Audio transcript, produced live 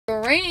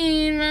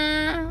green,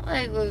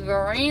 like the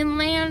Green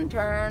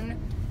Lantern.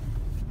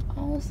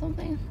 Oh,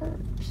 something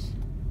hurts.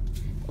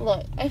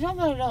 Look, it's not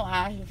that I don't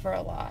ask you for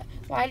a lot.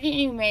 Why didn't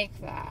you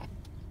make that?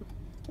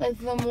 Like,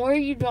 the more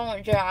you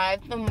don't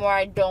drive, the more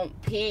I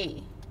don't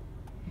pee.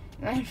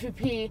 And I have to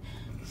pee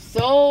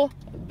so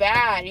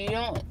bad.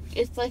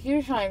 It's like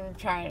you're trying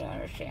to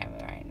understand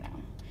me right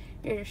now.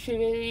 You're too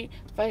busy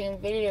fucking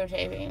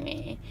videotaping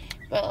me.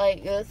 But,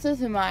 like, this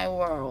is my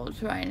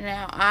world right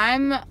now.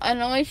 I'm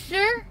an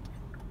oyster.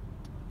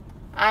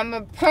 I'm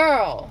a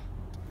pearl.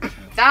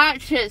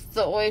 That shit's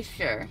the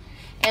oyster.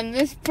 And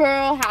this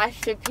pearl has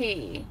to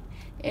pee.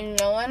 And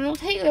no one will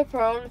take the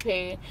pearl to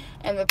pee.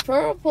 And the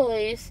pearl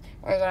police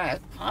are gonna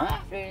come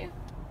after you.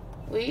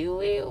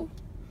 Wee-oo.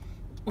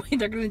 Wait,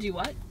 they're gonna do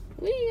what?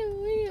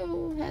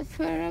 Wee-oo. That's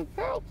what a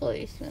pearl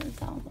policeman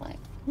sounds like.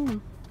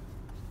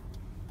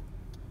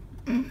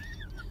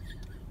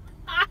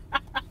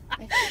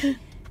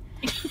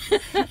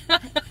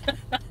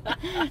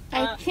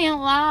 I can't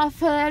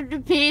laugh. I have to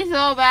pee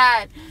so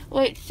bad.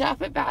 Wait,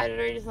 stop at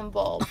batteries and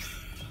bulbs.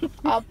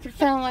 I'll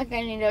pretend like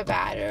I need a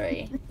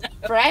battery.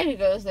 Fred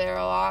goes there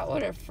a lot.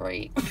 What a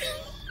freak.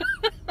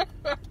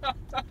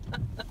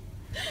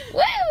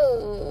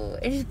 Woo!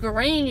 It's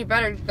green. You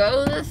better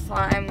go this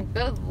time.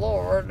 Good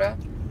lord.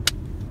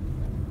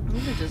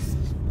 We could just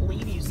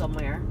leave you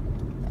somewhere.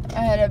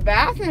 At a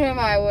bathroom,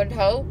 I would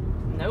hope.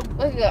 Nope.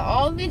 Look at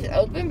all these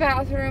open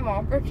bathroom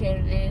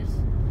opportunities.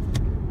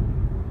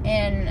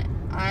 And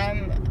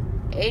I'm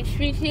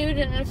HPQ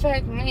didn't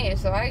affect me,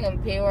 so I can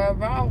pee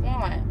wherever I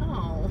want.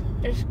 Oh.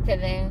 Just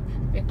kidding.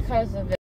 Because of it.